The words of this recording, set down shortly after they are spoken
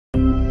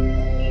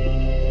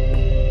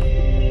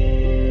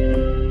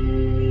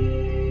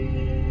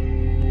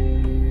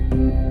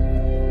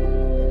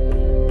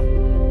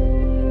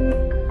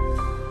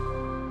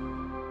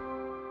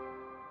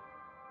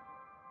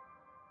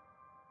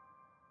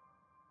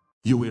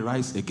You will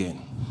rise again.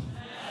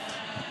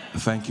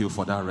 Thank you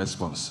for that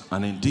response.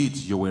 And indeed,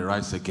 you will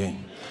rise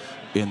again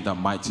in the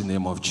mighty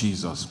name of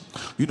Jesus.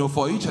 You know,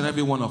 for each and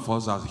every one of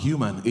us as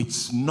human,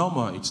 it's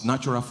normal, it's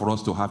natural for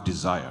us to have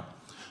desire.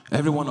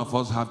 Every one of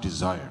us have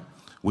desire.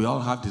 We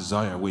all have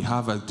desire. We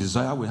have a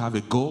desire, we have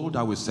a goal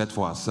that we set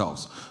for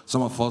ourselves.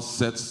 Some of us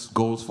set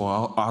goals for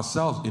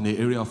ourselves in the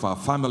area of our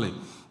family,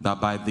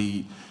 that by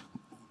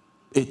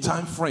a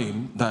time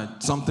frame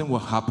that something will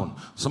happen.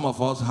 Some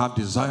of us have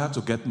desire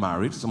to get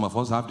married. Some of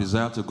us have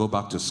desire to go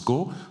back to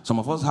school. Some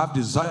of us have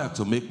desire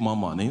to make more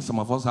money. Some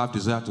of us have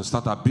desire to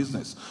start a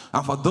business.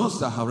 And for those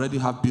that already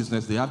have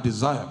business, they have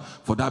desire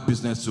for that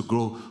business to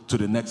grow to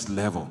the next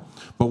level.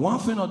 But one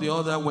thing or the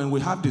other, when we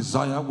have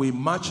desire, we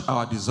match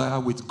our desire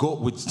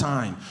with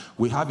time.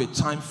 We have a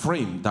time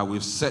frame that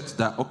we've set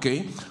that,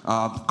 okay,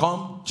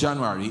 come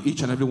January,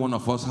 each and every one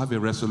of us have a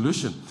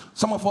resolution.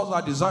 Some of us,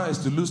 our desire is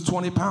to lose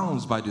 20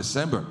 pounds by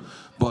December.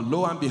 But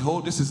lo and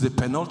behold, this is the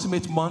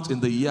penultimate month in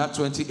the year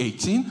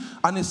 2018,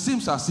 and it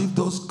seems as if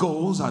those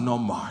goals are not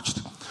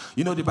matched.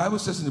 You know, the Bible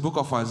says in the book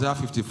of Isaiah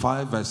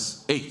 55,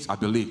 verse 8, I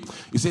believe,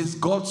 it says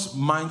God's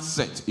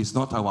mindset is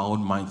not our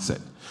own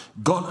mindset.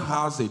 God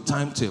has a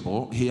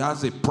timetable, He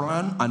has a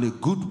plan and a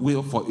good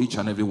will for each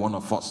and every one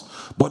of us.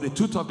 But the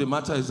truth of the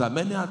matter is that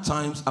many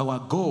times our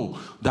goal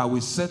that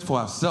we set for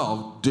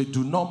ourselves, they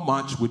do not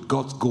match with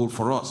God's goal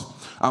for us.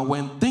 And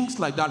when things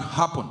like that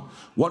happen,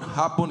 what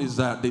happened is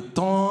that the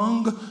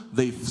tongue,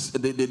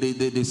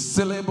 the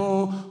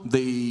syllable,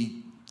 the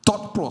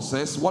thought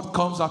process, what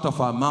comes out of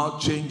our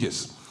mouth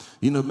changes.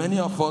 You know, many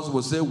of us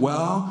will say,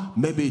 well,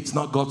 maybe it's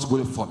not God's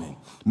will for me.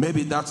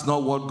 Maybe that's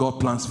not what God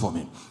plans for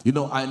me. You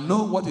know, I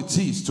know what it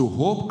is to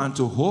hope and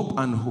to hope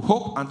and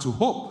hope and to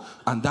hope,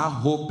 and that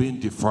hope being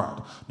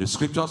deferred. The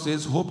scripture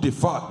says hope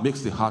deferred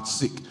makes the heart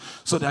sick.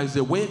 So there is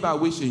a way by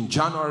which in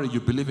January you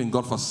believe in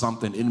God for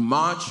something. In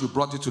March you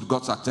brought it to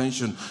God's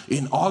attention.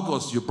 In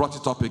August you brought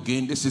it up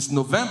again. This is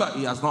November,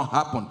 it has not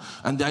happened.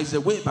 And there is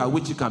a way by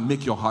which it can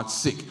make your heart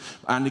sick.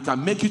 And it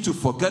can make you to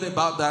forget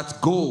about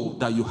that goal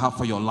that you have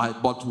for your life.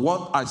 But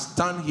what I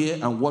stand here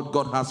and what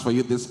God has for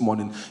you this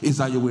morning is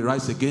that you will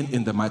rise again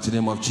in the mighty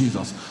name of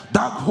Jesus.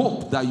 That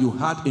hope that you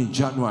had in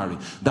January,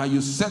 that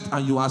you set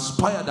and you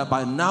aspire that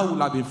by now will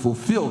have been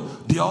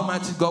fulfilled, the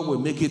Almighty God will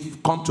make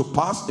it come to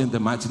pass in the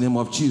mighty name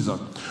of Jesus.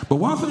 But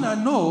one thing I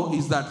know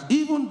is that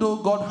even though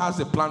God has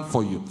a plan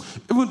for you,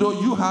 even though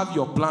you have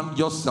your plan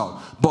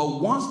yourself,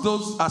 but once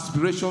those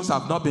aspirations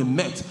have not been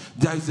met,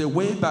 there is a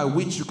way by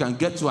which you can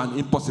get to an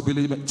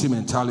impossibility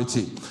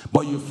mentality.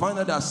 But you find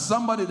out that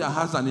somebody that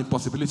has an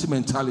impossibility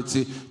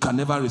mentality can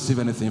never receive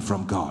anything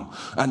from God.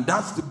 And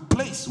that's the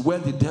place where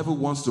the devil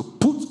wants to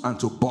put and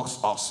to box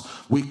us.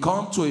 We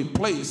come to a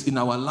place in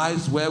our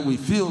lives where we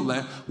feel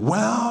like,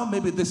 well,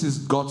 maybe this is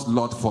God's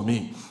lot for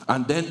me.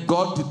 And then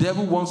the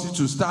devil wants you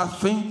to start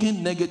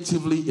thinking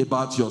negatively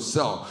about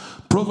yourself.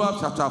 Proverbs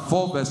chapter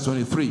 4 verse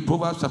 23.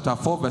 Proverbs chapter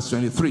 4 verse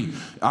 23.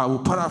 I will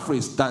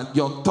paraphrase that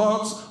your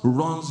thoughts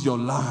runs your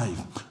life.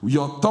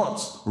 Your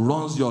thoughts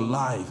runs your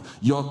life.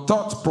 Your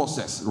thought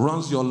process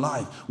runs your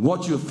life.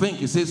 What you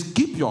think, it says,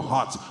 keep your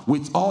heart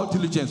with all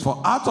diligence,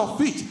 for out of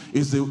it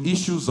is the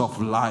issues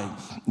of life.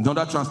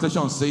 Another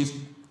translation says,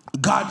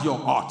 guard your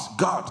heart.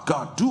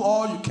 Guard. Do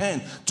all you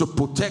can to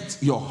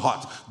protect your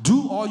heart.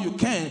 Do all you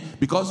can,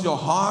 because your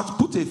heart,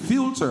 put a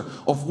filter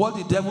of what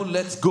the devil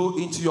lets go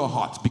into your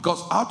heart,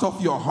 because out of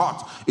your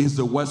heart is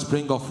the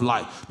wellspring of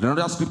life.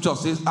 Another scripture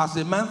says, as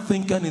a man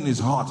thinketh in his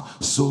heart,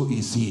 so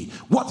is he.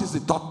 What is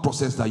the thought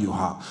process that you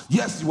have?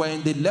 Yes, you are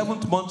in the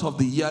 11th month of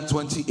the year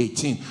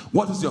 2018.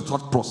 What is your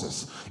thought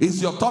process?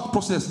 Is your thought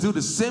process still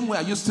the same way?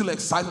 Are you still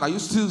excited? Are you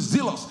still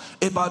zealous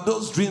about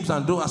those dreams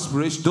and those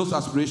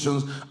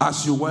aspirations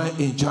as you were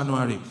in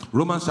January?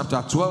 Romans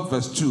chapter 12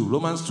 verse 2.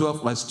 Romans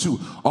 12 verse 2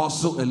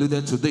 also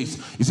alluded to this.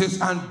 It says,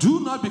 and do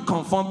not be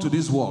conformed to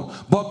this world,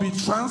 but be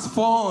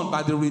transformed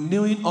by the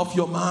renewing of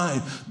your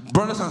mind.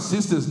 Brothers and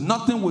sisters,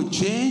 nothing will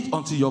change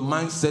until your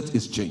mindset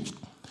is changed.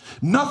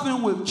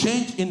 Nothing will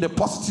change in the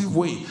positive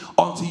way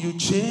until you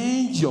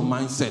change your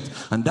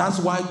mindset. And that's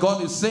why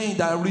God is saying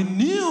that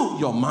renew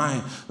your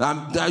mind,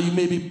 that you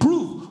may be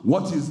proved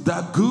what is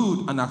that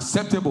good and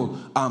acceptable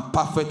and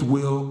perfect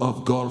will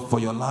of God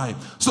for your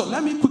life. So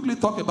let me quickly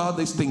talk about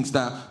these things.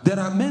 That there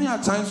are many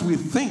times we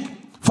think,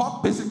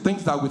 4 basic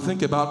things that we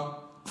think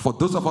about for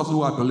those of us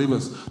who are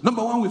believers.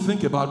 Number one, we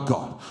think about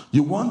God.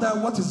 You wonder,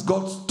 what is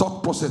God's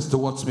thought process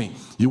towards me?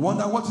 You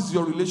wonder, what is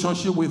your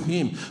relationship with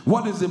Him?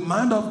 What is the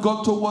mind of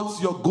God towards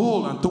your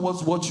goal and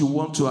towards what you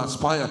want to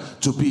aspire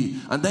to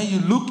be? And then you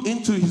look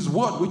into His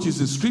word, which is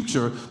the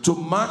scripture, to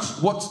match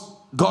what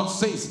God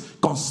says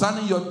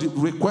concerning your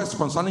request,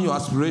 concerning your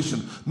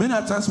aspiration. Many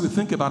times we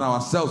think about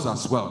ourselves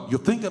as well. You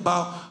think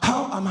about,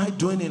 how am I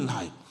doing in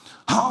life?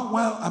 How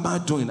well am I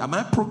doing? Am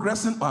I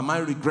progressing or am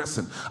I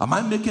regressing? Am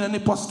I making any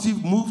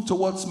positive move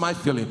towards my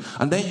feeling?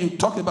 And then you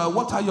talk about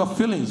what are your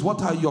feelings?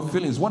 What are your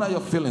feelings? What are your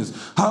feelings?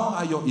 How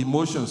are your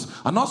emotions?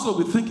 And also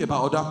we think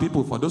about other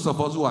people. For those of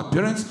us who are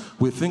parents,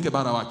 we think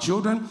about our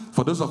children.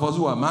 For those of us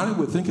who are married,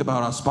 we think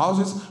about our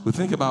spouses. We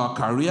think about our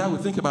career. We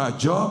think about our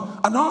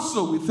job. And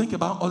also we think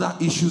about other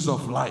issues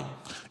of life.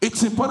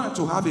 It's important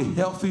to have a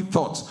healthy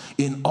thought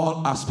in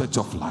all aspects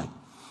of life.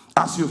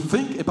 As you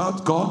think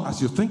about God,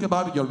 as you think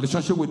about your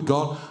relationship with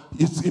God,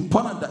 it's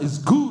important that it's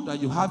good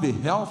that you have a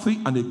healthy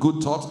and a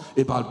good thought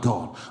about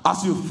God.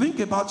 As you think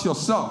about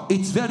yourself,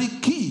 it's very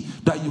key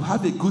that you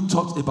have a good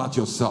thought about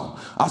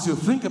yourself. As you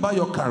think about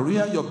your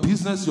career, your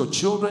business, your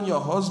children,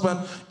 your husband,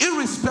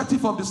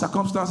 irrespective of the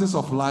circumstances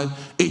of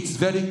life, it's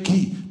very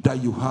key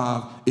that you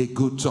have a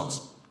good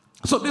thought.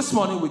 So this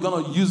morning we're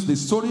going to use the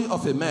story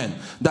of a man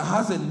that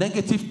has a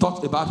negative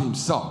thought about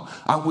himself.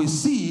 And we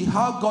see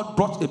how God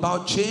brought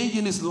about change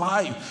in his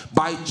life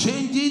by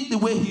changing the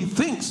way he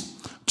thinks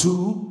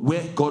to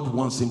where God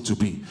wants him to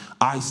be.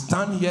 I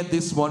stand here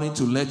this morning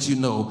to let you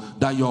know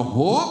that your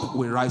hope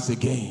will rise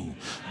again.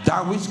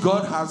 That which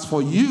God has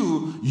for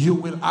you, you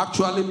will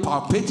actually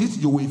palpate it,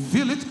 you will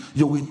feel it,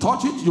 you will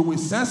touch it, you will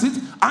sense it,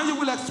 and you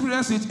will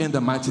experience it in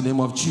the mighty name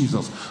of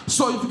Jesus.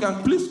 So if you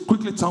can please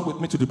quickly turn with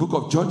me to the book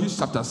of Judges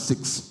chapter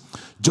 6.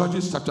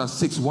 Judges chapter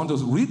 6. We want to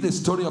read the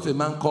story of a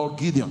man called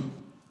Gideon.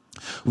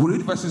 We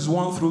read verses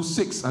 1 through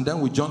 6, and then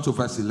we jump to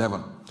verse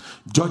 11.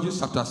 Judges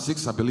chapter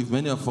 6, I believe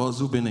many of us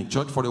who've been in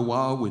church for a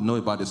while, we know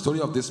about the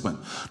story of this man.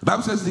 The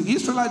Bible says, the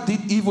Israelites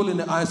did evil in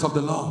the eyes of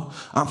the Lord,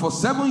 and for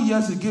 7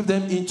 years he gave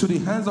them into the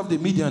hands of the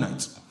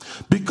Midianites.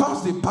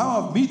 Because the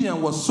power of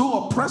Midian was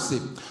so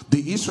oppressive,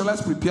 the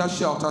Israelites prepared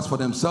shelters for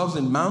themselves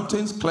in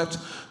mountains, clefts,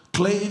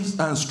 caves,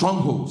 and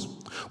strongholds.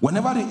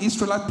 Whenever the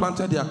Israelites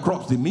planted their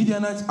crops, the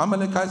Midianites,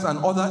 Amalekites, and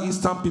other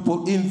eastern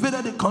people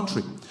invaded the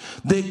country.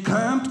 They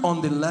camped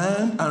on the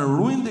land and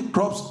ruined the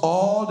crops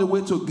all the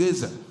way to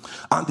Gaza,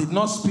 and did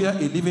not spare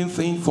a living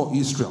thing for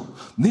Israel,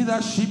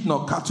 neither sheep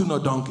nor cattle nor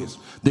donkeys.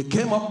 They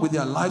came up with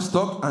their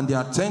livestock and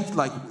their tents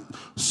like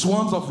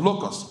swarms of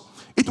locusts.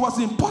 It was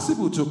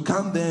impossible to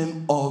count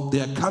them of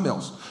their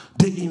camels.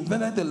 They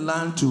invaded the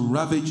land to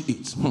ravage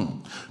it.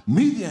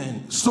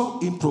 Midian so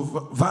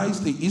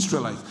improvised the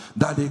Israelites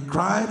that they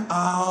cried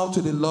out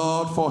to the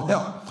Lord for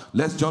help.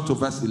 Let's jump to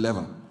verse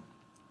 11.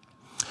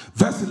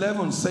 Verse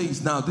 11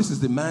 says, now this is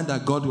the man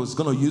that God was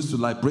going to use to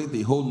liberate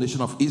the whole nation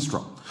of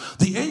Israel.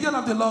 The angel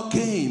of the Lord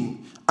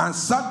came and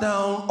sat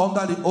down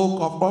under the oak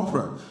of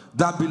Ophrah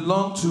that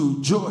belonged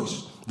to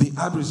Joash the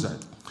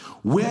Abiezrite,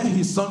 where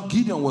his son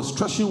Gideon was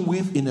threshing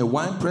wheat in a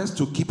winepress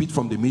to keep it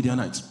from the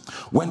Midianites.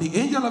 When the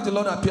angel of the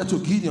Lord appeared to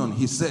Gideon,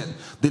 he said,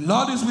 the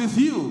Lord is with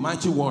you,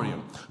 mighty warrior.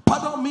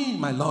 Pardon me,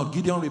 my Lord,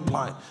 Gideon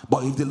replied,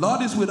 but if the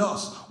Lord is with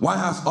us, why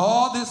has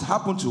all this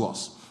happened to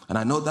us? And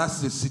I know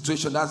that's the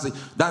situation, that's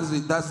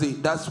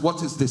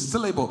what is the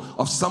syllable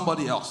of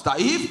somebody else.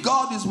 That if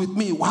God is with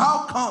me,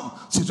 how come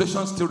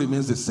situation still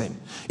remains the same?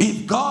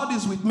 If God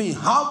is with me,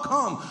 how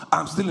come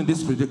I'm still in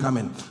this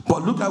predicament?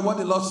 But look at what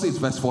the Lord says,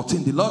 verse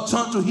 14. The Lord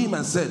turned to him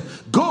and said,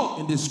 go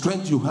in the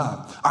strength you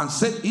have and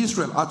save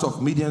Israel out of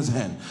Midian's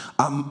hand.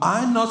 Am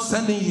I not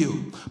sending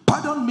you?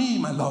 Pardon me,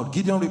 my Lord,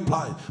 Gideon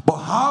replied, but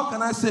how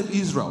can I save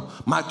Israel?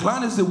 My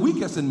clan is the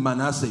weakest in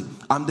Manasseh.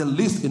 I'm the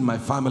least in my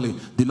family.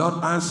 The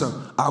Lord answered,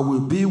 I will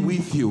be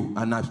with you.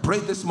 And I pray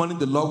this morning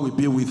the Lord will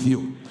be with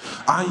you.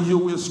 And you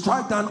will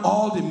strike down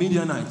all the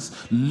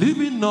Midianites,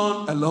 leaving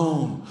none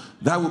alone.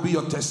 That will be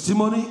your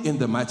testimony in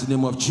the mighty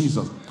name of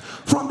Jesus.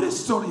 From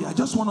this story, I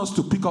just want us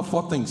to pick up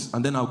 4 things,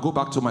 and then I'll go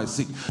back to my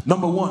seat.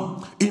 Number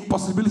 1,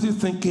 impossibility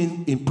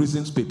thinking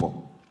imprisons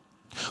people.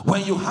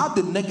 When you have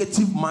the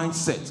negative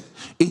mindset,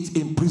 it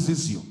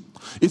imprisons you.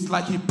 It's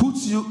like he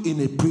puts you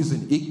in a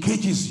prison. He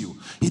cages you.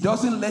 He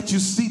doesn't let you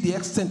see the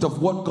extent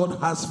of what God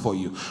has for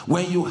you.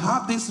 When you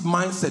have this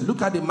mindset,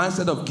 look at the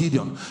mindset of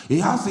Gideon. He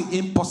has the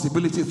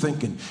impossibility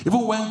thinking.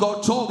 Even when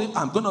God told him,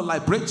 I'm going to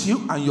liberate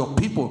you and your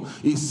people,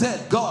 he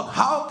said, God,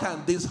 how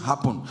can this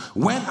happen?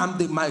 When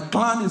my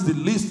clan is the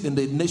least in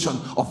the nation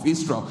of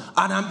Israel,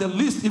 and I'm the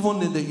least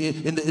even in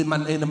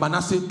the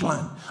Manasseh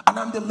clan, and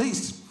I'm the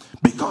least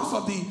because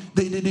of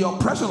the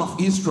oppression of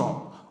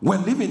Israel.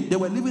 They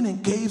were living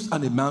in caves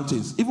and in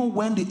mountains. Even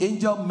when the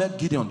angel met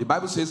Gideon, the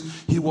Bible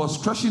says he was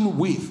threshing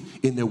wheat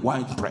in a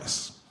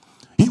winepress.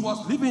 He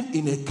was living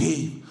in a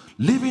cave,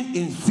 living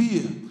in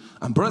fear.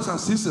 And brothers and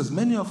sisters,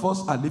 many of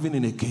us are living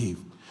in a cave.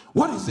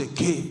 What is a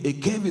cave? A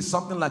cave is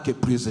something like a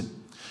prison.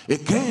 A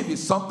cave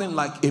is something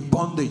like a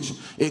bondage.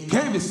 A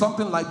cave is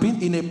something like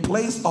being in a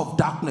place of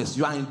darkness.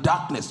 You are in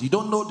darkness. You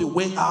don't know the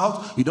way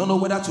out. You don't know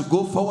whether to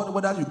go forward,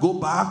 whether to go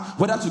back,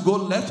 whether to go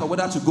left or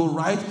whether to go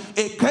right.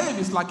 A cave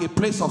is like a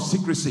place of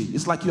secrecy.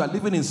 It's like you are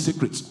living in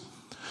secret.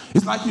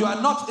 It's like you are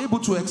not able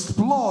to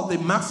explore the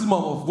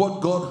maximum of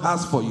what God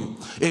has for you.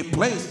 A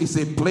place is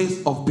a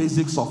place of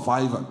basic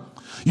survival.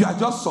 You are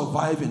just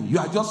surviving. You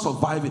are just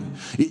surviving.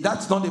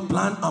 That's not the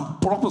plan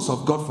and purpose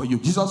of God for you.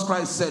 Jesus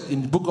Christ said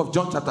in the book of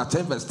John chapter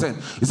 10 verse 10,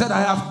 he said,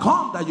 I have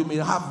come that you may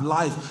have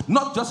life.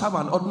 Not just have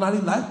an ordinary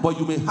life, but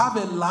you may have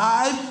a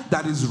life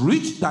that is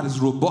rich, that is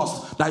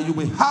robust, that you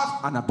may have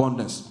an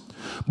abundance.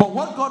 But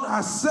what God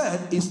has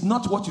said is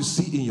not what you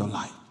see in your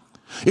life.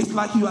 It's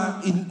like you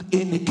are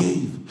in a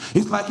cave.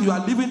 It's like you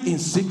are living in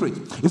secret.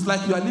 It's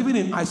like you are living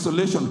in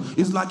isolation.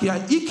 It's like you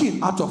are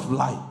eking out of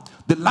life.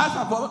 The life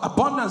of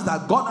abundance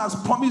that God has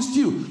promised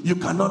you, you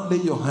cannot lay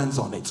your hands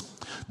on it.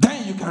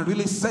 Then you can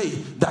really say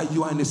that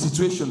you are in a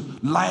situation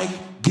like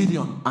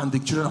Gideon and the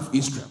children of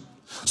Israel.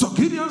 So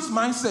Gideon's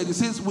mindset, he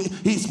says,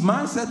 his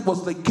mindset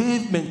was the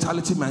cave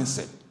mentality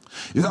mindset.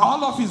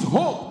 All of his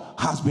hope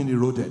has been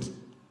eroded.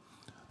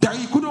 That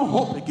he couldn't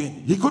hope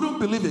again. He couldn't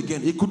believe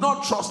again. He could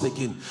not trust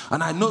again.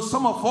 And I know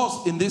some of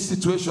us in this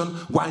situation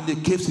were in the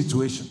cave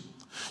situation.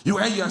 You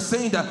are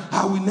saying that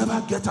I will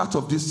never get out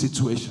of this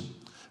situation.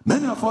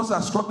 Many of us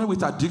are struggling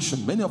with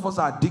addiction. Many of us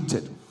are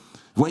addicted.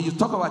 When you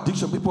talk about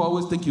addiction, people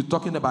always think you're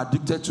talking about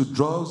addicted to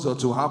drugs or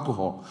to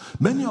alcohol.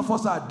 Many of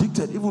us are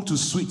addicted even to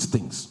sweet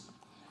things.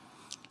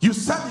 You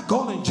set the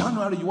goal in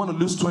January, you want to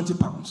lose 20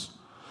 pounds.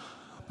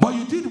 But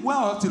you did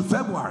well till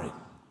February.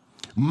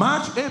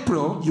 March,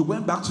 April, you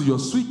went back to your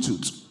sweet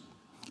tooth.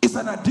 It's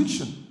an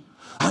addiction.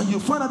 And you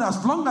find that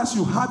as long as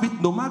you have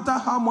it, no matter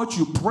how much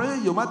you pray,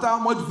 no matter how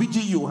much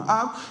vigil you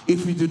have,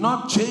 if you do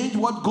not change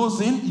what goes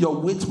in, your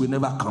weight will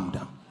never come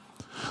down.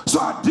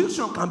 So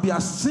addiction can be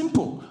as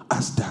simple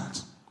as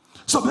that.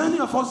 So many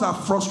of us are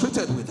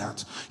frustrated with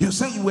that. You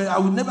say, well, I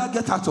will never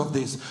get out of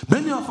this.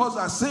 Many of us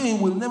are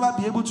saying we'll never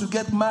be able to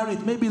get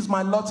married. Maybe it's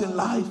my lot in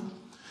life.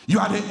 You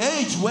are the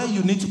age where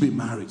you need to be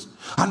married.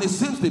 And it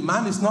seems the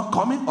man is not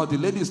coming or the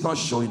lady is not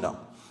showing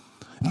up.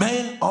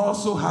 Men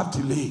also have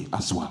delay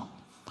as well.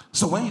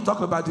 So when you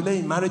talk about delay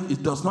in marriage,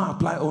 it does not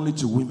apply only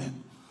to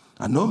women.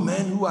 I know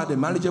men who are the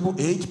marriageable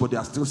age, but they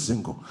are still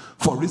single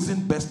for reasons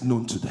best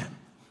known to them.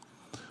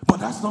 But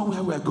that's not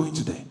where we're going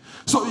today.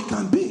 So it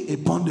can be a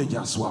bondage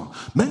as well.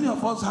 Many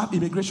of us have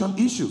immigration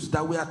issues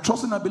that we are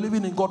trusting and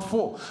believing in God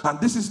for. And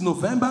this is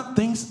November.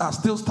 Things are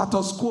still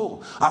status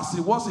quo. As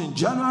it was in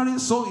January,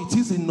 so it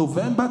is in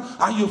November.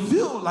 And you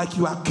feel like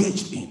you are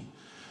caged in.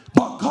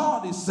 But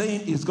God is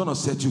saying He's going to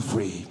set you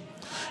free.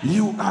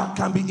 You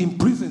can be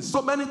imprisoned.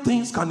 So many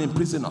things can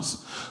imprison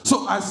us.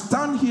 So I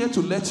stand here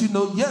to let you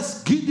know,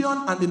 yes,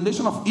 Gideon and the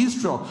nation of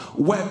Israel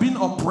were being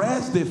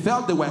oppressed. They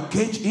felt they were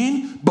caged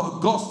in, but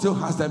God still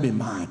has them in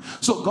mind.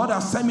 So God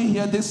has sent me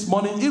here this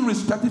morning,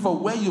 irrespective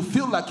of where you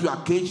feel like you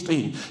are caged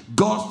in,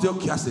 God still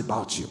cares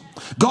about you.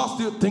 God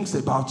still thinks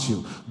about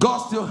you. God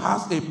still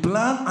has a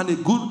plan and a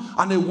good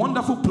and a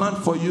wonderful plan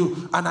for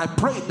you. And I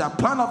pray that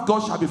plan of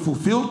God shall be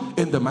fulfilled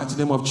in the mighty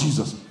name of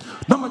Jesus.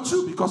 Number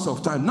two, because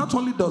of time, not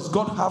only does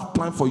God have a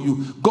plan for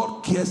you,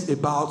 God cares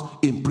about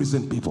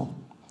imprisoned people.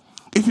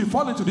 If you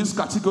fall into this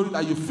category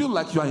that you feel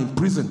like you are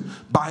imprisoned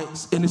by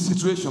any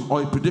situation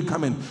or a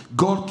predicament,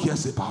 God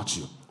cares about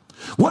you.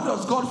 What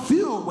does God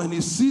feel when He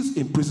sees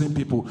imprisoned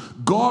people?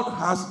 God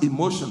has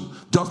emotion,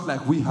 just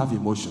like we have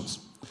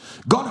emotions.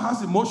 God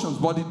has emotions,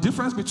 but the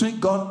difference between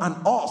God and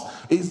us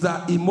is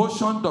that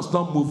emotion does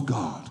not move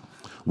God.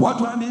 What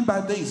do I mean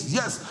by this?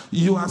 Yes,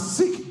 you are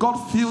sick. God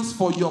feels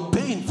for your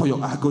pain, for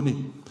your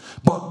agony.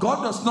 But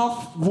God does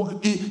not,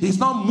 He's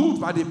not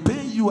moved by the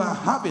pain you are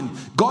having.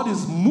 God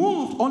is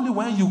moved only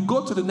when you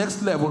go to the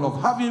next level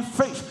of having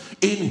faith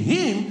in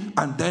Him,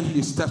 and then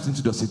He steps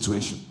into the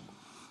situation.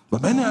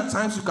 But many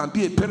times you can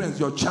be a parent,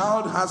 your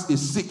child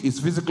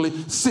is physically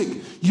sick.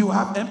 You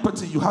have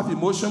empathy, you have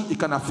emotion, it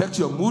can affect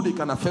your mood, it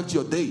can affect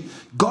your day.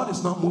 God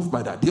is not moved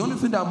by that. The only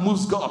thing that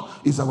moves God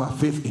is our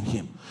faith in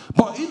Him.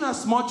 But in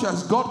as much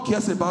as God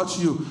cares about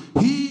you,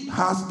 He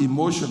has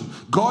emotion.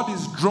 God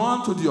is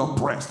drawn to the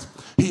oppressed.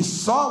 He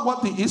saw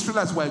what the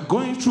Israelites were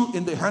going through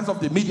in the hands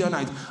of the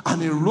Midianites,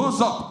 and He rose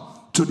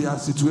up to their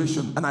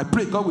situation. And I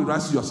pray God will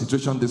rise to your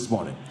situation this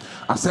morning.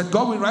 I said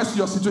God will rise to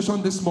your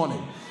situation this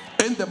morning.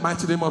 In the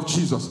mighty name of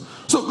Jesus.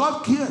 So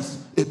God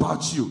cares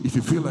about you if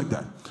you feel like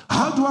that.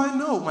 How do I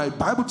know? My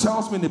Bible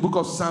tells me in the book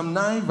of Psalm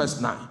 9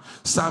 verse 9.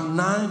 Psalm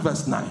 9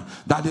 verse 9.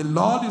 That the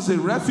Lord is a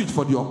refuge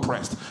for the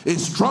oppressed. A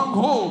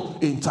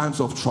stronghold in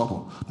times of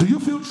trouble. Do you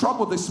feel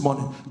trouble this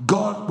morning?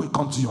 God will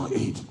come to your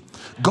aid.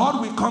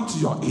 God will come to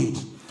your aid.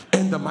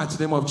 In the mighty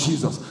name of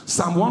Jesus.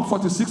 Psalm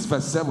 146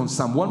 verse 7.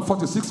 Psalm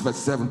 146 verse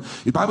 7.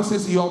 The Bible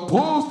says He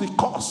opposes the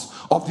cause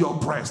of the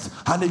oppressed,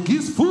 and He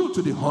gives food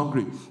to the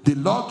hungry. The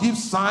Lord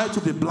gives sight to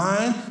the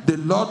blind. The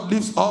Lord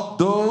lifts up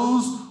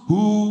those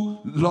who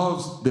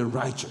loves the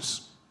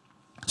righteous.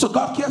 So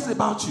God cares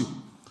about you.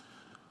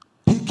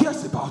 He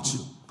cares about you.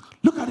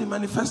 Look at the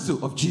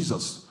manifesto of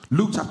Jesus.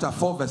 Luke chapter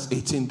 4 verse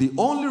 18. The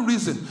only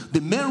reason, the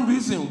main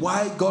reason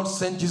why God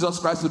sent Jesus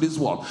Christ to this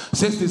world,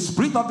 says the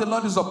Spirit of the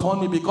Lord is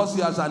upon me because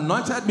He has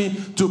anointed me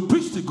to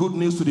preach the good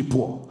news to the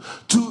poor.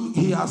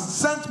 He has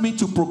sent me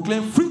to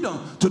proclaim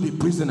freedom to the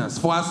prisoners.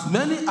 For as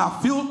many are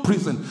filled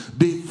prison,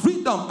 the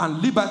freedom and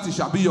liberty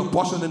shall be your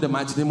portion in the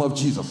mighty name of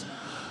Jesus.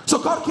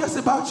 So God cares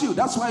about you.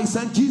 That's why he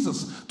sent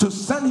Jesus, to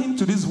send him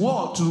to this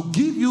world to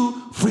give you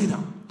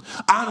freedom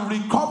and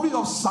recovery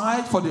of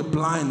sight for the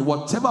blind.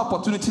 Whatever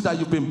opportunity that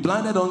you've been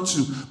blinded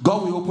onto,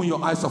 God will open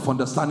your eyes of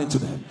understanding to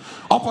them.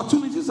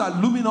 Opportunities are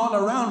looming all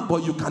around,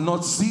 but you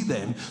cannot see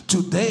them.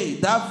 Today,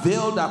 that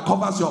veil that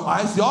covers your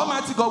eyes, the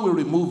Almighty God will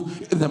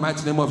remove in the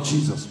mighty name of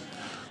Jesus.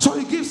 So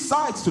he gives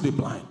sight to the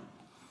blind.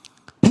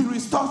 He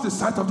restores the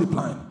sight of the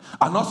blind,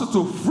 and also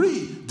to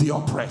free the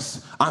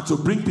oppressed and to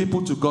bring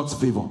people to God's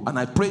favor. And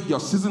I pray your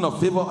season of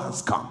favor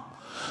has come.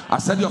 I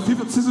said your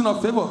season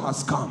of favor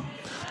has come.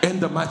 In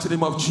the mighty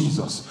name of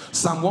Jesus.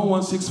 Psalm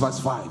 116 verse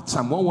 5.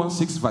 Psalm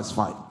 116 verse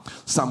 5.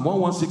 Psalm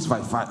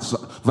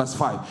 116 verse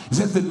 5. It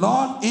says, the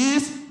Lord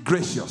is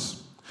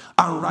gracious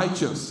and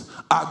righteous.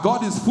 Our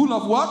God is full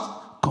of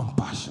what?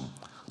 Compassion.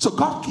 So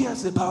God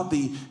cares about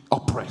the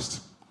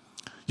oppressed.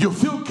 You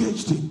feel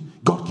caged in,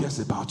 God cares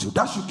about you.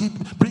 That should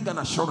bring an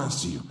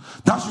assurance to you.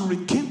 That should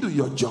rekindle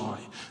your joy.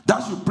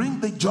 That should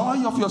bring the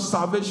joy of your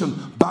salvation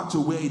back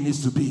to where it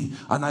needs to be.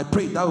 And I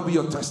pray that will be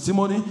your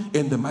testimony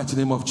in the mighty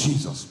name of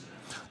Jesus.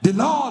 The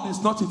Lord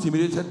is not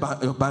intimidated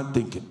by your bad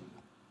thinking.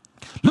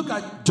 Look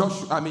at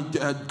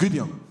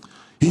Gideon.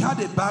 He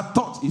had a bad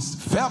thought. He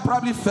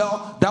probably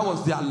felt that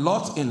was their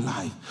lot in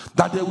life.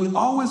 That they will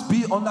always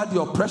be under the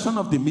oppression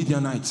of the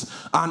Midianites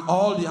and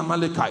all the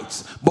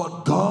Amalekites.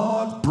 But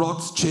God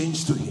brought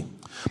change to him.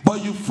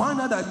 But you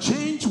find out that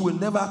change will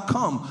never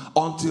come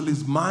until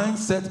his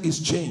mindset is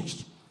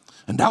changed.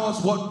 And that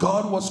was what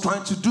God was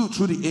trying to do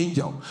through the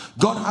angel.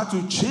 God had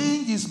to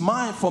change his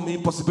mind from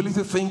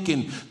impossibility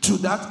thinking to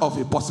that of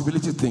a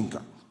possibility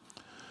thinker.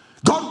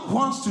 God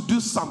wants to do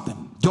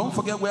something. Don't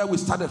forget where we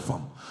started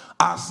from.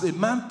 As a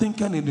man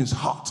thinking in his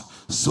heart,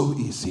 so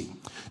is he.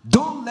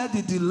 Don't let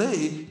the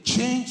delay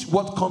change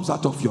what comes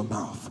out of your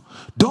mouth.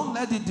 Don't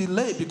let the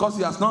delay, because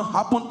it has not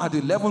happened at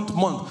the 11th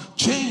month,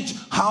 change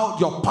how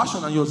your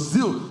passion and your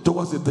zeal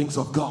towards the things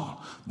of God.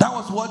 That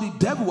was what the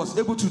devil was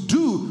able to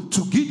do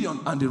to Gideon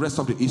and the rest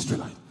of the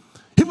Israelites.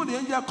 Even the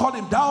angel called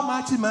him, thou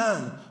mighty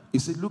man. He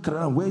said, look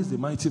around, where is the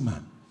mighty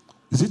man?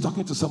 Is he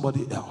talking to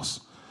somebody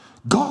else?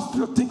 God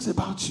still thinks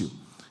about you.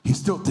 He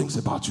still thinks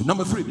about you.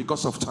 Number 3,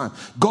 because of time,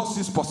 God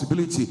sees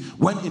possibility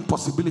when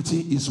impossibility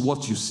is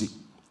what you see.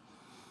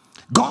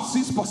 God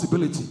sees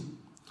possibility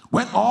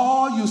when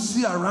all you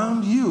see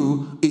around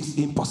you is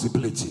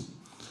impossibility.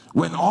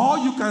 When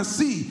all you can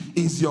see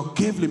is your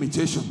cave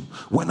limitation.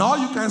 When all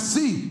you can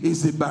see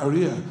is the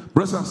barrier.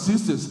 Brothers and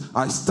sisters,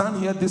 I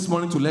stand here this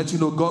morning to let you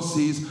know God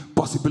sees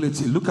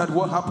possibility. Look at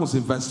what happens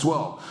in verse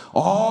 12.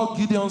 All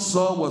Gideon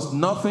saw was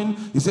nothing.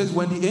 He says,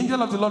 when the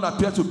angel of the Lord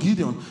appeared to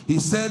Gideon, he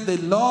said, the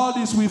Lord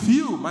is with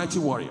you, mighty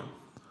warrior.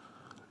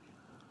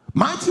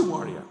 Mighty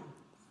warrior.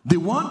 The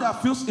one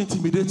that feels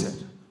intimidated,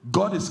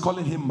 God is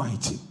calling him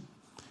mighty.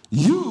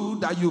 You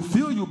that you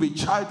feel you'll be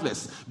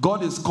childless,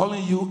 God is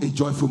calling you a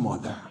joyful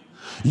mother.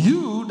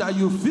 You that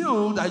you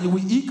feel that you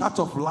will eke out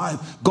of life,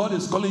 God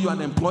is calling you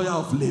an employer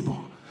of labor.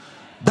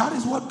 That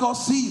is what God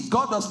sees.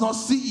 God does not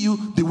see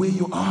you the way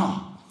you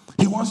are.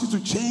 He wants you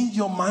to change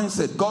your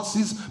mindset. God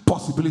sees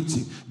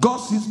possibility. God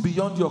sees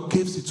beyond your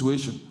cave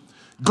situation.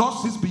 God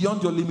sees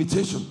beyond your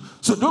limitation.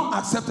 So don't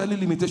accept any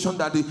limitation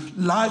that the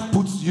life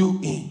puts you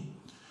in.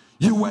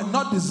 You were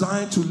not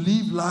designed to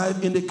live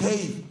life in the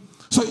cave.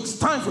 So it's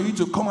time for you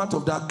to come out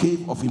of that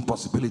cave of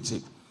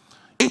impossibility.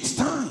 It's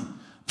time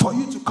for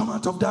you to come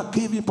out of that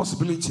cave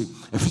impossibility.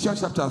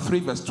 Ephesians chapter 3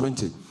 verse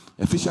 20.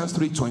 Ephesians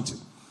 3:20.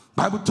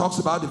 Bible talks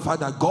about the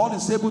fact that God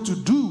is able to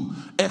do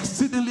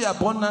exceedingly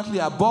abundantly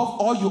above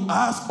all you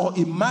ask or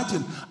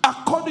imagine,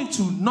 according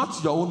to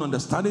not your own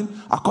understanding,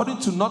 according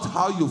to not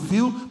how you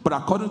feel, but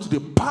according to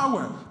the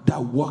power that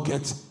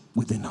worketh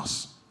within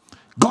us.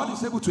 God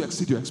is able to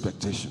exceed your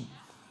expectation.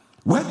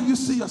 Where do you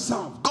see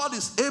yourself? God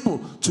is able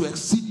to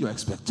exceed your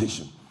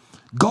expectation.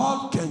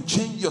 God can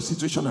change your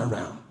situation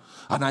around.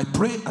 And I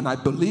pray and I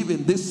believe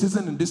in this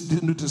season, in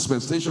this new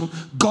dispensation,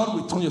 God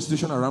will turn your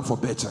situation around for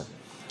better.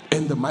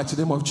 In the mighty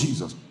name of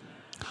Jesus.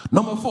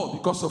 Number 4,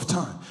 because of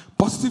time,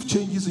 positive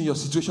changes in your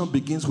situation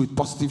begins with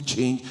positive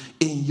change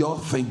in your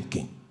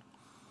thinking.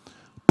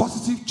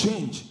 Positive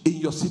change in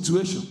your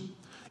situation.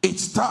 It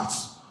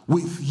starts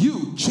with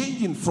you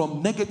changing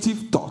from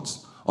negative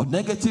thoughts or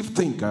negative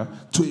thinker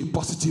to a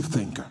positive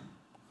thinker.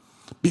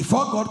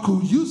 Before God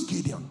could use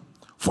Gideon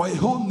for a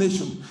whole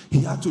nation,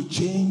 he had to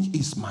change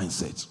his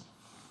mindset.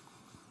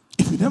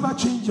 If you never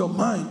change your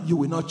mind, you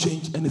will not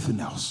change anything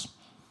else.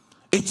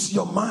 It's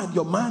your mind.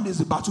 Your mind is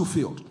the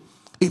battlefield.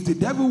 If the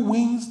devil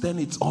wins, then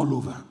it's all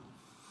over.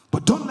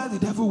 But don't let the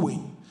devil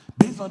win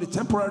based on the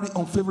temporary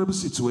unfavorable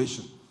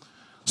situation.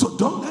 So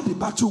don't let the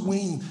battle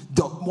win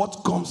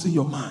what comes in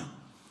your mind.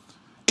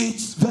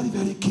 It's very,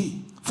 very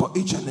key for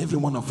each and every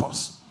one of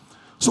us.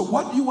 So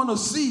what do you want to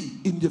see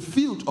in the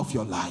field of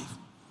your life?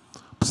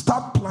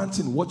 Start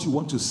planting what you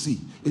want to see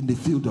in the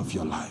field of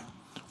your life.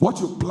 What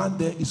you plant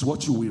there is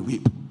what you will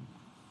reap.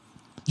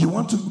 You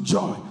want to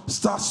joy,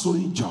 start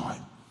sowing joy.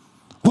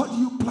 What do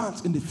you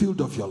plant in the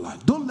field of your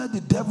life? Don't let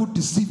the devil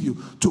deceive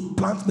you to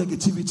plant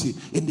negativity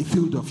in the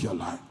field of your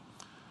life.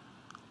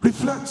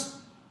 Reflect.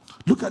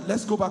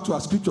 Let's go back to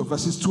our scripture,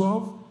 verses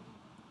 12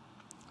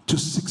 to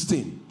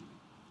 16.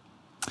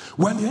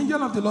 When the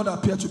angel of the Lord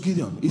appeared to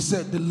Gideon, he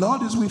said, "The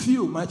Lord is with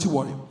you, mighty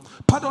warrior."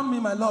 "Pardon me,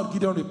 my Lord,"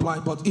 Gideon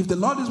replied, "but if the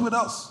Lord is with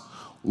us,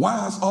 why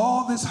has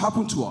all this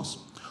happened to us?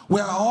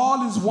 Where are all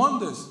his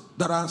wonders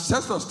that our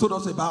ancestors told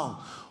us about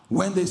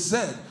when they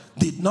said,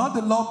 'Did not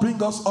the Lord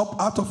bring us up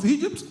out of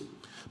Egypt?'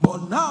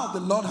 But now the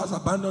Lord has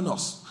abandoned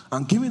us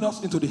and given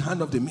us into the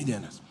hand of the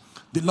Midianites."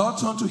 The Lord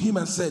turned to him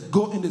and said,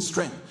 "Go in the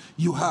strength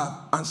you have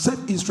and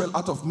save Israel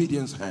out of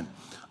Midian's hand.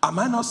 Am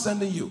I not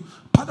sending you?"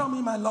 "Pardon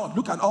me, my Lord."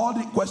 Look at all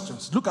the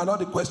questions. Look at all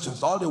the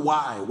questions. All the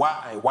why.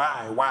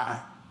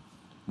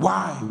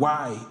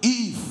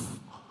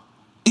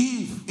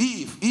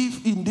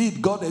 If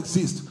indeed God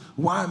exists,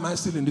 why am I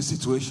still in this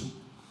situation?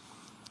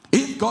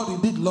 If God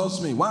indeed loves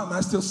me, why am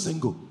I still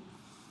single?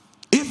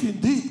 If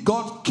indeed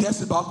God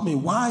cares about me,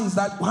 why has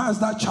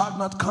that child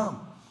not come?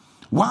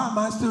 Why am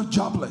I still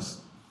jobless?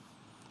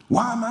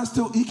 Why am I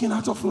still eking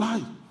out of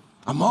life?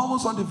 I'm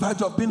almost on the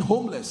verge of being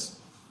homeless.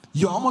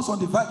 You're almost on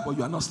the verge, but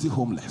you are not still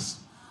homeless.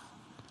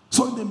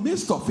 So in the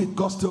midst of it,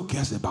 God still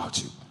cares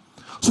about you.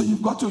 So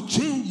you've got to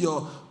change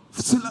your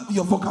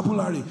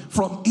vocabulary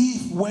from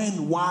if,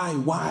 when,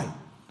 why,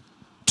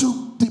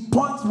 to the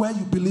point where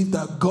you believe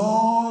that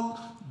God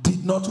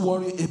did not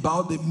worry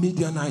about the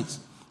Midianites,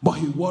 but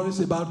he worries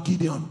about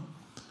Gideon.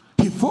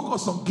 He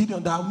focused on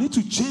Gideon. That I need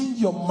to change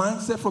your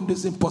mindset from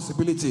this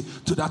impossibility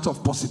to that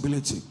of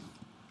possibility.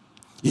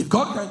 If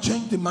God can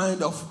change the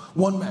mind of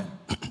one man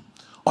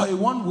or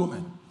one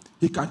woman,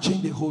 he can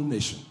change the whole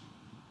nation.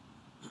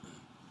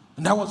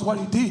 And that was what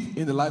he did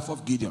in the life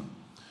of Gideon.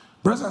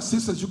 Brothers and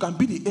sisters, you can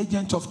be the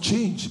agent of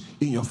change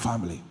in your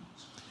family.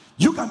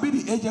 You can be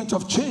the agent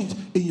of change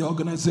in your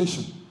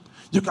organization.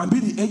 You can be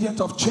the agent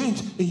of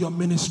change in your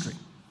ministry.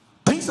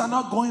 Things are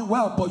not going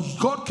well, but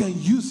God can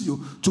use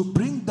you to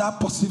bring that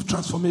positive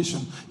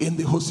transformation in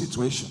the whole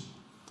situation.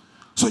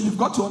 So you've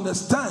got to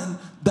understand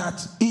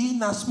that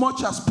in as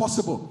much as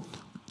possible,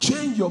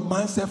 change your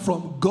mindset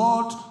from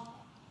God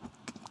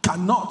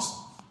cannot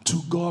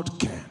to God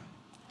can.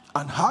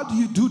 And how do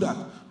you do that?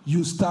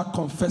 You start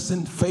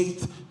confessing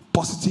faith,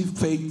 positive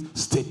faith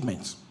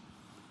statements.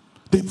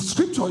 The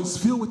scripture is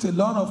filled with a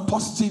lot of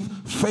positive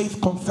faith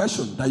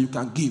confession that you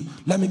can give.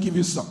 Let me give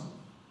you some.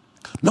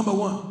 Number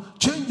one,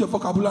 change your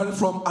vocabulary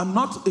from "I'm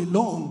not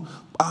alone,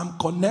 I'm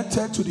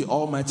connected to the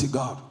Almighty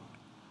God."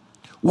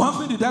 One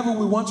thing the devil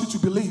will want you to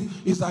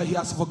believe is that he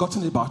has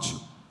forgotten about you.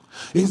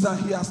 Is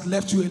that he has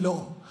left you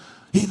alone.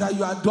 Is that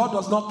God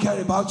does not care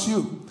about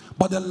you.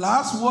 But the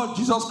last word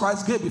Jesus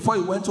Christ gave before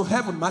he went to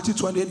heaven, Matthew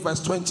 28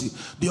 verse 20,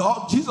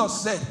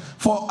 Jesus said,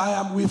 "For I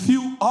am with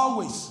you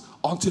always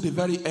until the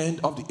very end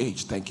of the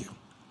age." Thank you.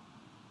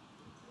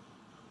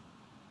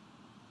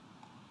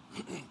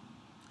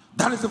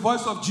 That is the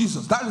voice of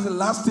Jesus. That is the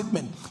last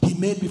statement he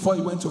made before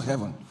he went to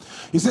heaven.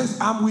 He says,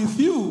 "I'm with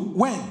you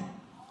when?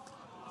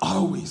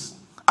 Always."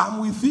 I'm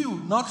with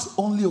you not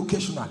only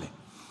occasionally.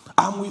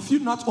 I'm with you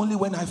not only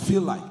when I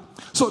feel like.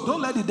 So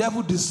don't let the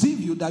devil deceive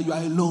you that you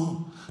are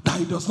alone, that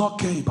he does not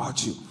care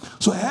about you.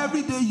 So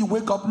every day you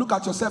wake up, look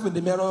at yourself in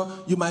the mirror.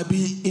 You might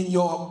be in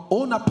your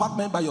own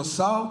apartment by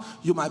yourself.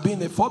 You might be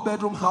in a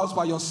 4-bedroom house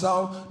by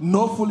yourself.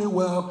 Know fully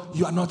well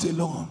you are not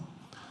alone.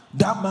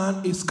 That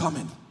man is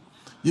coming.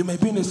 You may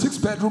be in a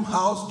 6-bedroom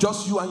house,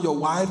 just you and your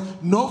wife.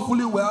 Know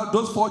fully well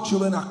those 4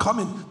 children are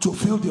coming to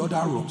fill the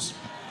other rooms.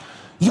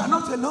 You are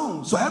not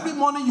alone. So every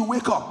morning you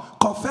wake up,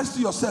 confess to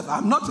yourself,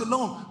 "I'm not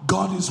alone,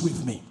 God is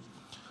with me."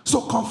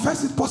 So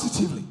confess it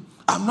positively.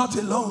 I'm not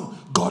alone,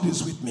 God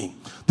is with me.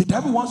 The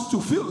devil wants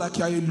you to feel like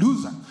you're a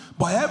loser.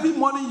 But every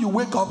morning you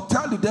wake up,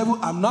 tell the devil,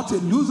 "I'm not a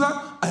loser,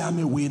 I am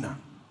a winner."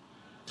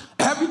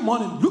 Every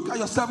morning, look at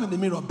yourself in the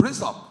mirror,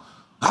 brace up.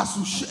 As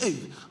you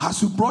shave,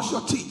 as you brush your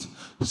teeth,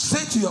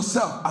 say to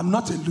yourself, "I'm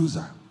not a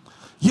loser."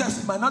 Yes,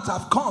 it might not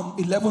have come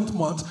 11th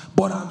month,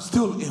 but I'm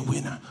still a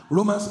winner.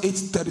 Romans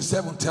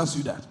 8:37 tells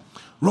you that.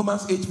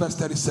 Romans 8 verse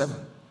 37.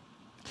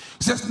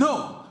 It says,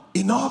 "No,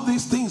 in all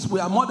these things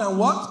we are more than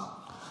what?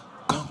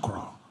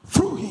 Conqueror.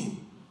 Through him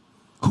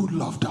who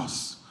loved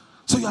us."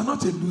 So you are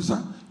not a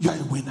loser, you are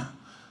a winner.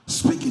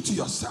 Speak it to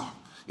yourself.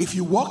 If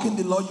you walk in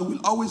the Lord, you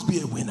will always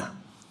be a winner.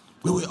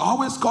 We will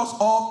always cause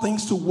all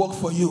things to work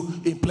for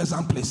you in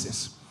pleasant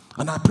places.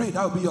 And I pray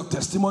that will be your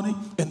testimony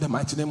in the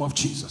mighty name of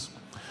Jesus.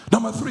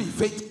 Number 3,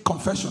 faith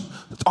confession.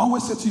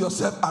 Always say to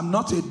yourself, "I'm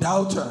not a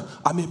doubter,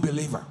 I'm a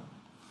believer."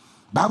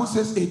 Bible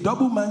says a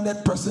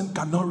double-minded person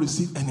cannot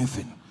receive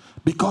anything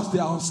because they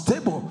are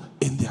unstable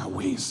in their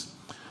ways.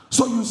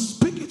 So you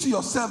speak it to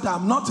yourself that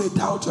 "I'm not a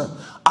doubter,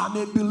 I'm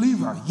a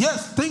believer."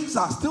 Yes, things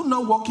are still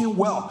not working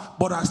well,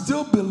 but I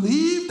still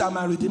believe that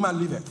my Redeemer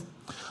liveth.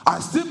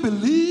 I still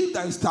believe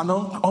that it's an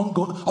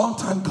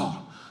on-time God.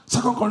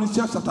 2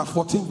 Corinthians chapter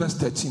 14 verse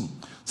 13.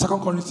 2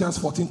 Corinthians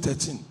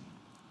 14:13.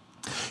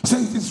 He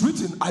says, "It is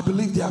written, I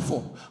believe,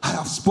 therefore I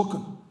have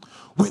spoken.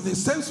 With the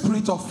same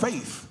spirit of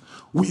faith,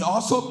 we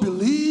also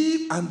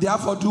believe and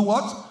therefore do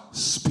what?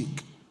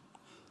 Speak."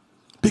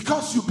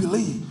 Because you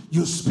believe,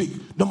 you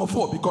speak. Number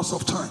 4, because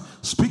of time,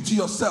 speak to to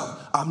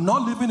yourself, I'm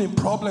not living in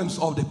problems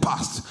of the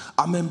past.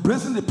 I'm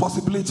embracing the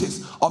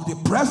possibilities of the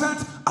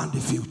present and the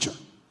future.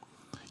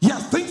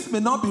 Yes, things may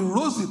not be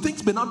rosy.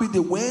 Things may not be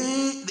the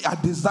way I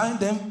designed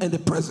them in the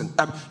present,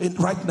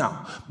 right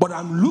now. But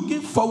I'm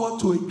looking forward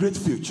to a great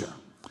future.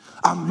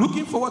 I'm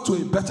looking forward to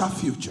a better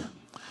future.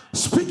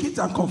 Speak it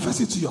and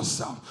confess it to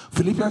yourself.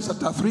 Philippians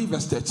chapter 3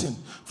 verse 13.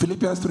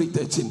 Philippians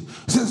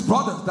 3:13. It says,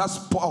 brothers, that's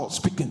Paul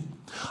speaking.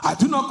 I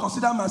do not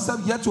consider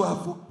myself yet to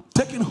have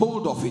taken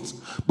hold of it.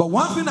 But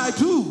one thing I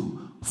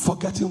do,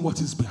 forgetting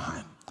what is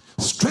behind,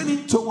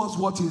 straining towards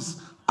what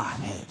is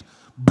ahead.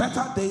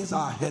 Better days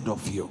are ahead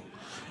of you.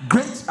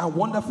 Great and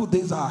wonderful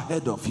days are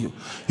ahead of you.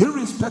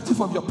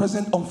 Irrespective of your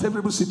present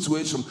unfavorable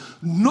situation,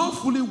 know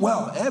fully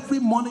well every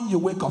morning you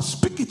wake up,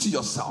 speak it to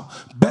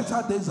yourself.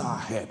 Better days are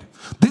ahead.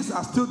 These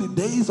are still the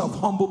days of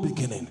humble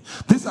beginning.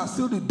 These are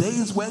still the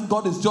days when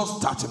God is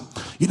just starting.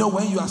 You know,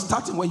 when you are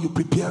starting, when you're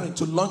preparing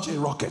to launch a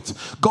rocket,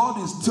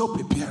 God is still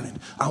preparing.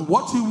 And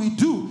what He will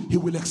do, He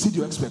will exceed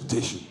your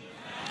expectation.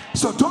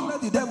 So don't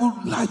let the devil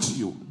lie to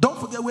you. Don't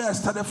forget where I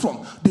started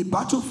from. The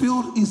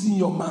battlefield is in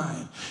your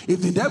mind.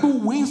 If the devil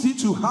wins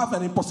it, you have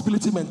an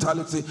impossibility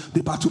mentality,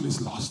 the battle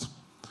is lost.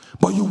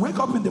 But you wake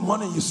up in the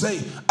morning, you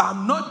say,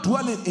 I'm not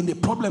dwelling in the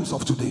problems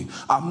of today.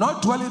 I'm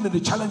not dwelling in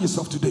the challenges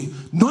of today.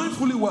 Knowing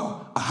fully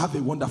well, I have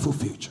a wonderful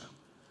future.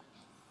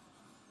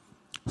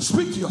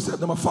 Speak to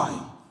yourself. Number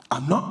 5,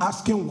 I'm not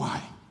asking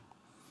why.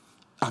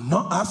 I'm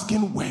not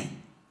asking when.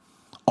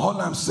 All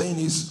I'm saying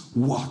is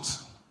what.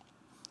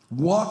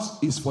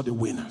 What is for the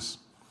winners?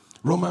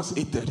 Romans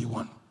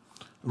 8:31.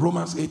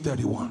 Romans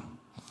 8:31.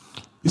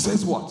 It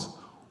says what?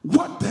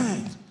 What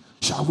then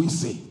shall we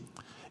say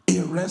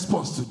in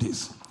response to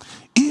this?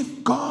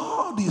 If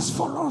God is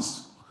for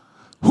us,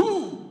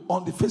 who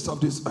on the face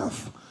of this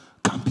earth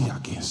can be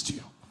against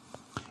you?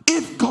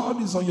 If God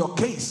is on your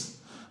case,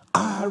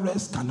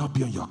 IRS cannot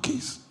be on your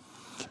case.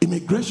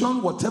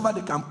 Immigration, whatever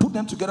they can put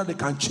them together, they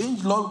can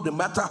change law no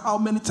matter how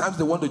many times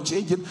they want to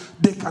change it.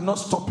 They cannot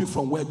stop you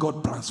from where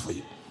God plans for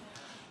you.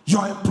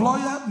 Your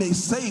employer may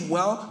say,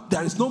 well,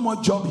 there is no more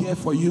job here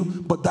for you,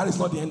 but that is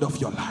not the end of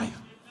your life.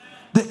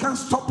 They can't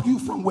stop you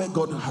from where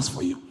God has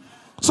for you.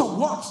 So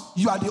what?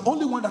 You are the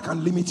only one that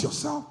can limit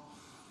yourself.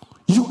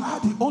 You are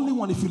the only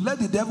one. If you let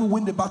the devil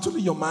win the battle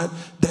in your mind,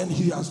 then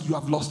you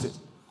have lost it.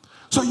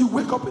 So you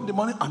wake up in the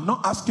morning and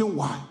not asking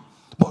why.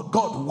 But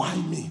God, why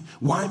me?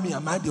 Why me?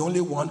 Am I the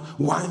only one?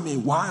 Why me?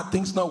 Why are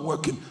things not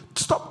working?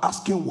 Stop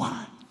asking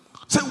why.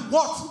 Say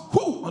what?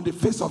 Who on the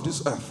face of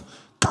this earth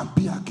can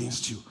be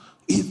against you?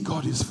 If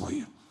God is for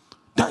you,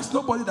 there is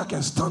nobody that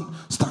can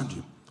stand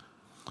you.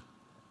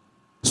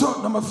 So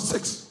number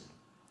 6,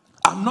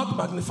 I'm not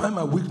magnifying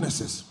my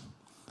weaknesses.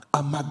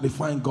 I'm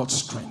magnifying God's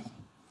strength.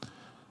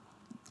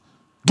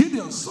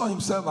 Gideon saw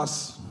himself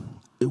as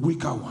a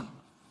weaker one.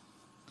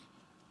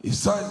 He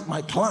says,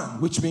 my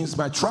clan, which means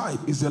my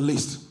tribe, is the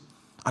least.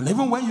 And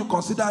even when you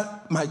consider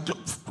my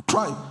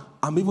tribe,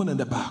 I'm even in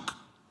the back.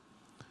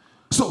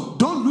 So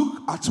don't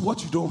look at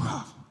what you don't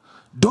have.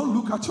 Don't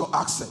look at your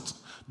accent.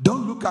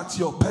 Don't look at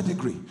your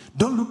pedigree.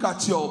 Don't look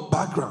at your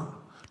background.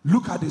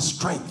 Look at the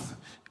strength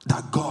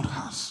that God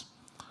has.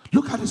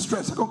 Look at the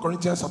strength. 2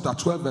 Corinthians chapter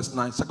 12 verse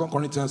 9. 2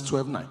 Corinthians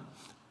 12:9.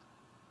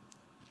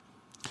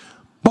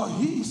 But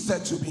he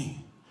said to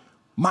me,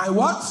 my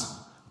what?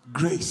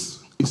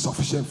 Grace is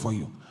sufficient for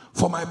you.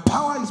 For my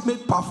power is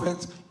made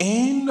perfect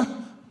in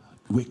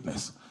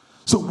weakness.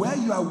 So where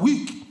you are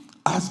weak,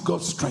 ask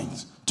God's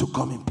strength to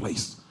come in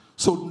place.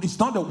 So it's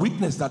not the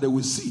weakness that they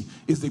will see.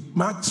 It's the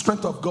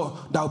strength of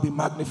God that will be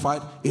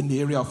magnified in the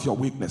area of your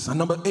weakness. And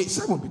number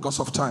 7, because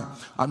of time,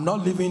 I'm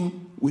not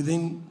living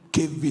within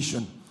cave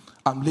vision.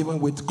 I'm living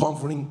with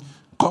conquering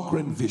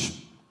vision.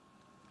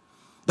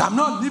 I'm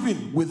not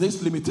living with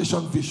this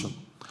limitation vision.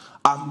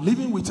 I'm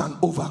living with an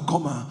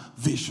overcomer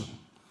vision.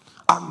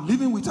 I'm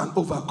living with an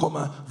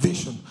overcomer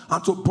vision.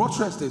 And to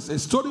buttress this, a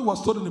story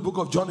was told in the book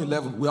of John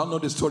 11. We all know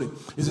the story.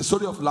 It's the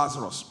story of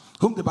Lazarus,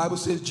 whom the Bible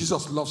says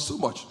Jesus loved so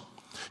much.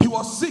 He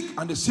was sick,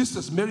 and the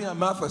sisters, Mary and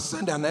Martha,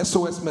 sent an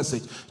SOS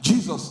message.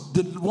 Jesus,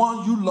 the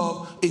one you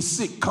love, is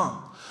sick,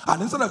 come.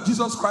 And instead of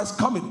Jesus Christ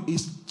coming,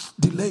 he's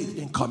delayed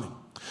in coming.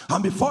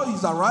 And before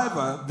his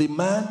arrival, the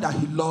man that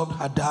he loved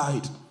had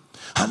died.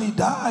 And he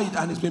died,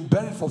 and he's been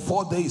buried for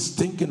 4 days,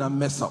 stinking and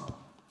messed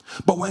up.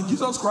 But when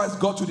Jesus Christ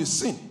got to the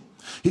scene,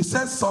 he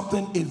said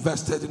something in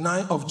verse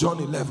 39 of John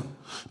 11.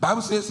 The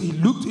Bible says he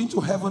looked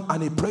into heaven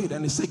and he prayed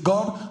and he said,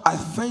 God, I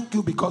thank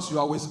you because you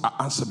always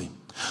answer me.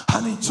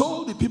 And he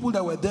told the people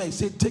that were there, he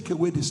said, take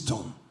away the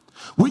stone.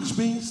 Which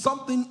means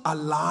something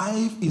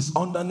alive is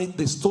underneath,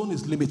 the stone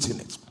is limiting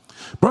it.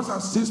 Brothers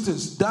and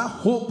sisters, that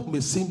hope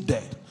may seem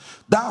dead.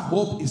 That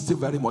hope is still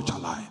very much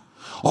alive.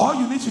 All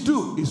you need to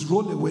do is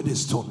roll away the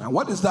stone. And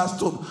what is that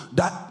stone?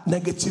 That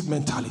negative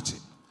mentality.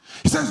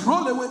 He says,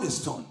 roll away the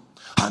stone.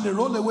 And they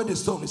roll away the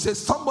stone. He says,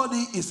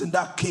 somebody is in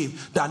that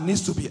cave that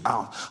needs to be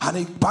out.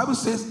 And the Bible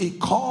says he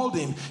called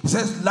him. He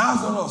says,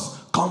 Lazarus,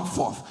 come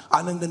forth.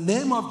 And in the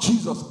name of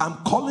Jesus, I'm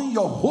calling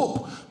your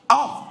hope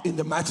out in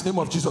the mighty name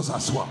of Jesus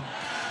as well.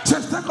 He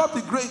says, take up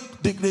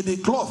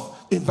the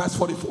cloth in verse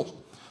 44.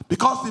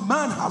 Because the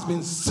man has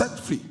been set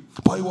free,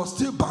 but he was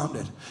still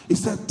bounded. He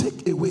said,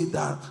 take away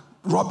that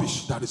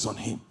rubbish that is on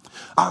him.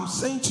 I'm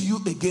saying to you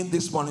again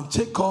this morning,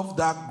 take off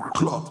that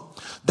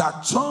cloth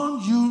that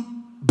turned you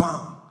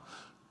bound.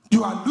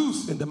 You are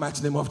loose in the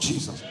mighty name of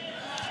Jesus.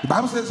 The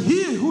Bible says,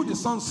 he who the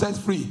Son sets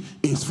free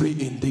is free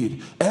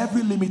indeed.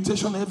 Every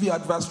limitation, every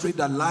adversary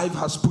that life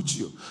has put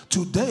you,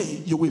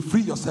 today you will free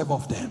yourself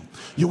of them.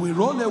 You will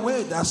roll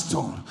away that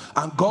stone,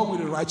 and God will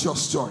rewrite your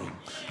story.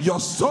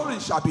 Your story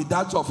shall be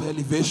that of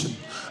elevation.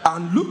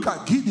 And look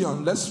at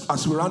Gideon,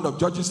 as we round up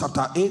Judges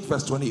chapter 8,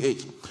 verse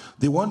 28.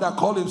 The one that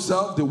called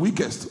himself the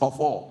weakest of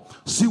all.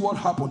 See what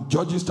happened.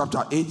 Judges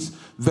chapter 8,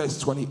 verse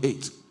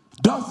 28.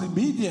 Thus the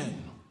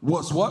Midian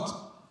was what?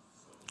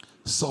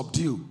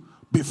 Subdued.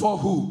 Before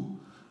who?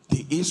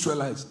 The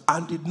Israelites.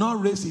 And did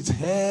not raise its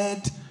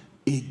head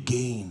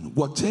again.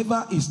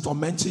 Whatever is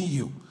tormenting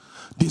you,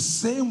 the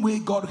same way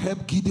God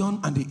helped Gideon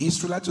and the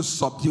Israelites to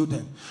subdue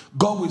them,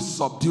 God will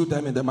subdue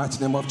them in the mighty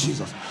name of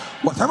Jesus.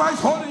 Whatever is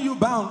holding you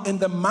bound, in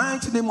the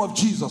mighty name of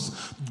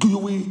Jesus,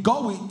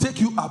 God will take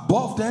you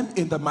above them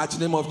in the mighty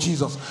name of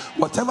Jesus.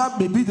 Whatever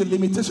may be the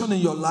limitation in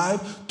your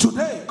life,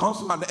 today comes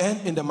to an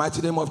end in the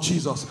mighty name of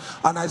Jesus.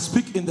 And I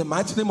speak in the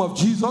mighty name of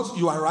Jesus,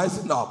 you are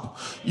rising up.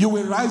 You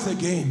will rise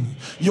again.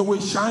 You will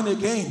shine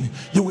again.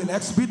 You will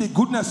experience the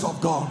goodness of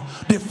God.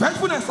 The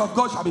faithfulness of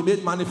God shall be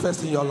made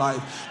manifest in your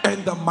life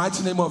in the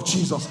mighty name of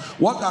Jesus.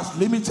 What has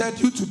limited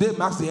you today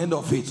marks the end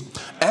of it.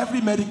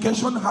 Every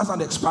medication has an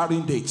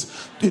expiring date.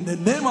 In the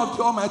name of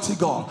the Almighty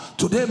God,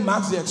 today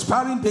marks the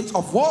expiring date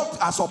of what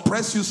has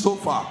oppressed you so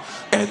far.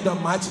 In the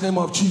mighty name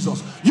of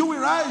Jesus, you will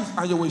rise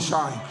and you will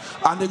shine,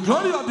 and the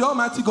glory of the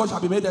Almighty God shall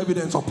be made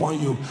evidence upon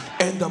you.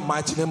 In the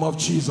mighty name of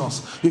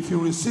Jesus. If you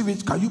receive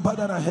it, can you bow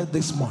down your head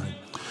this morning?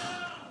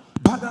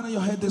 Bow down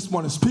your head this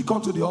morning. Speak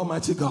unto the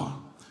Almighty God.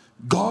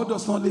 God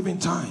does not live in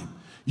time.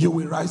 You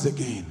will rise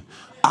again.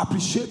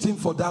 Appreciate him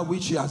for that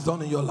which he has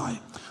done in your life.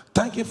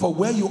 Thank him for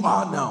where you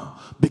are now,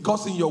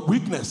 because in your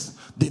weakness,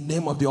 the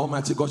name of the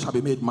Almighty God shall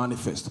be made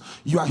manifest.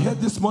 You are here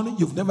this morning,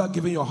 you've never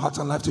given your heart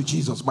and life to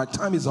Jesus. My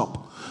time is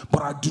up,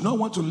 but I do not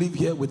want to live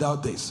here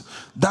without this.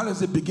 That is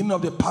the beginning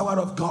of the power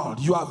of God.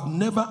 You have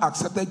never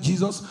accepted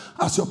Jesus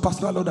as your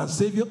personal Lord and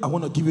Savior. I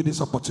want to give you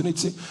this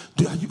opportunity.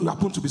 Do you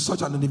happen to be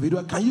such an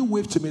individual? Can you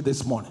wave to me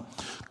this morning?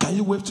 Can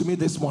you wave to me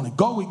this morning?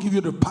 God will give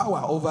you the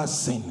power over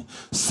sin.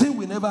 Sin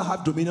will never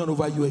have dominion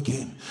over you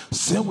again.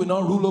 Sin will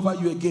not rule over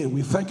you again.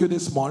 We thank you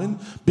this morning,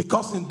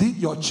 because indeed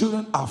your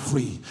children are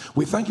free.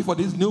 We thank you for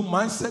this new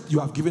mindset you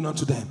have given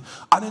unto them.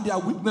 And in their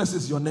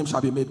weaknesses, your name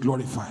shall be made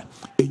glorified.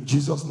 In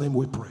Jesus' name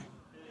we pray.